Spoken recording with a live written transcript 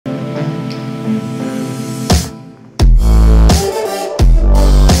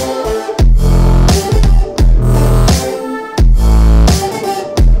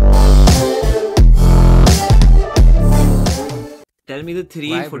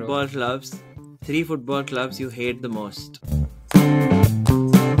three Why, football clubs. Three football clubs you hate the most.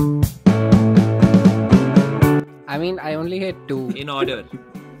 I mean, I only hate two. In order.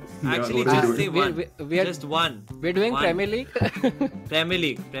 Actually, what are you just say one. we are, Just one. We're doing One. Premier League. Premier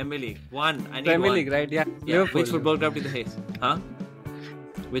League. One. I need Premier one. League, right? Yeah. Yeah. Liverpool. Which football club do you hate? Huh?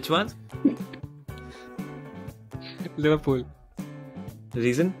 Which one? Liverpool.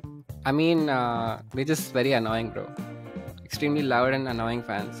 Reason? I mean, we're just very annoying, bro. Extremely loud and annoying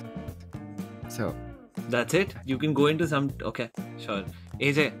fans. So. That's it? You can go into some... Okay, sure.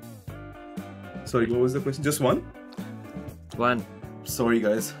 AJ? Sorry, what was the question? Just one? One. Sorry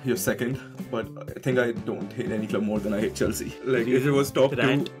guys, you're second, but I think I don't hate any club more than I hate Chelsea. Like if it was top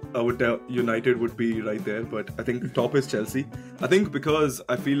Rant. two, I would tell United would be right there, but I think top is Chelsea. I think because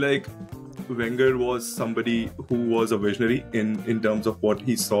I feel like Wenger was somebody who was a visionary in terms of what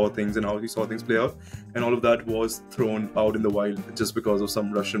he saw things and how he saw things play out, and all of that was thrown out in the wild just because of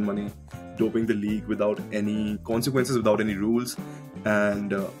some Russian money doping the league without any consequences, without any rules,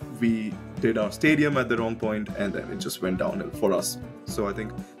 and we did our stadium at the wrong point and then it just went downhill for us. So I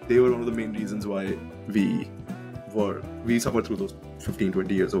think they were one of the main reasons why we suffered through those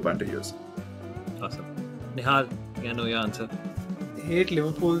 15-20 years of Banter years. Awesome. Nihal, I know your answer. Hate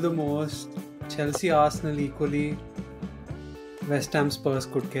Liverpool the most. Chelsea, Arsenal equally. West Ham, Spurs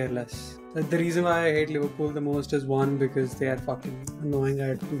could care less. The reason why I hate Liverpool the most is one, because they are fucking annoying.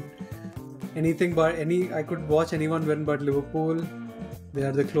 I could watch anyone win but Liverpool. They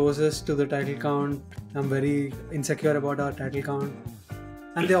are the closest to the title count. I'm very insecure about our title count.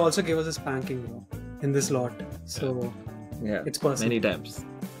 And they also gave us a spanking, bro, in this lot. So Yeah. it's personal. Many times.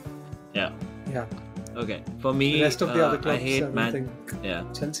 Yeah. Yeah. Okay. For me, The rest of the other I clubs, hate I think Yeah.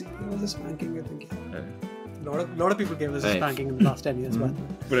 Chelsea gave us a spanking, I think. Okay. Lot of people gave us a Right. spanking in the last 10 years. But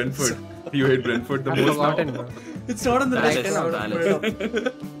Brentford. You hate Brentford the I've most now? forgotten, bro. it's not on the Palace, list. I would Palace. put it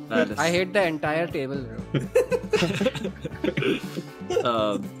up. Palace. I hate the entire table, bro.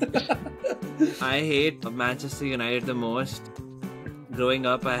 I hate Manchester United the most. Growing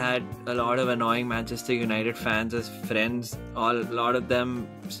up, I had a lot of annoying Manchester United fans as friends. A lot of them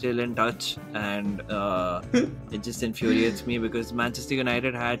still in touch, and it just infuriates me because Manchester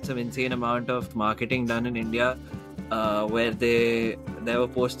United had some insane amount of marketing done in India, where there were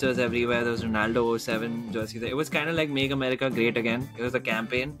posters everywhere. There was Ronaldo 07 jerseys. It was kind of like Make America Great Again. It was a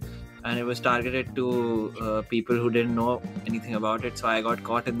campaign, and it was targeted to people who didn't know anything about it. So I got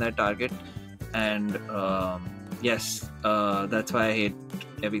caught in that target, and yes, that's why I hate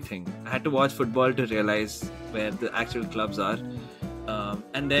everything. I had to watch football to realize where the actual clubs are.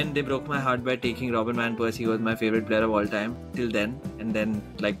 And then they broke my heart by taking Robin Van Persie. He was my favorite player of all time till then, and then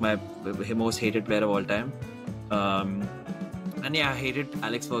like my most hated player of all time. And yeah, I hated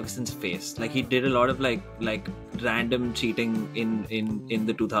Alex Ferguson's face. Like he did a lot of like random cheating in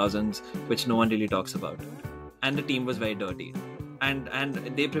the 2000s, which no one really talks about. And the team was very dirty. And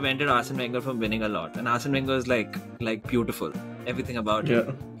they prevented Arsene Wenger from winning a lot. And Arsene Wenger was like beautiful. Everything about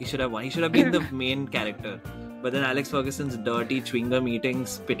him. He should have won. He should have been the main character. But then Alex Ferguson's dirty chewing gum eating,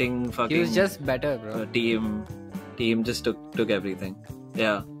 spitting, fucking. He was just better, bro. Team just took everything.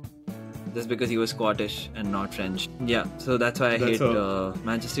 Yeah. Just because he was Scottish and not French. Yeah. So that's why I hate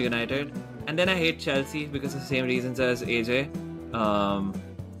Manchester United. And then I hate Chelsea because of the same reasons as AJ.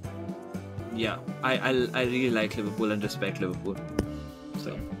 Yeah, I really like Liverpool and respect Liverpool.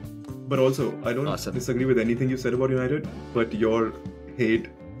 So, But also, I don't Awesome. disagree with anything you said about United, but your hate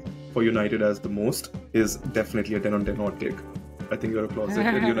for United as the most is definitely a 10 on 10 hot take. I think you're a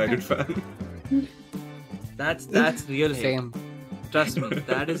closeted United fan. that's real hate. Same. Trust me,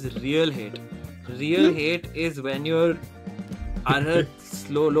 that is real hate. Real hate is when you're a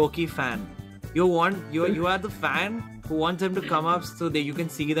low-key fan. You are the fan who wants them to come up so that you can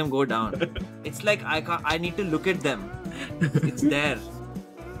see them go down. It's like I need to look at them. It's there.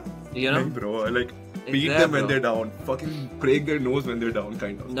 You know? Like, bro, like It's beat there, them when bro. they're down. Fucking break their nose when they're down,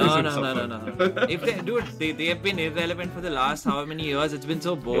 kind of. No. Isn't suffer. If they have been irrelevant for the last how many years? It's been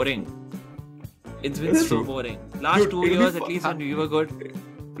so boring. It's been It's so true. boring. Last Dude, 2 it'll be years at fun. least when we were good.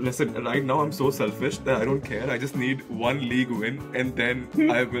 Listen, right now I'm so selfish that I don't care. I just need one league win and then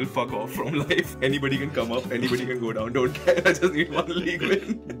I will fuck off from life. Anybody can come up, anybody can go down. Don't care. I just need one league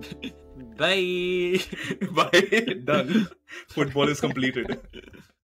win. Bye. Bye. Done. Football is completed.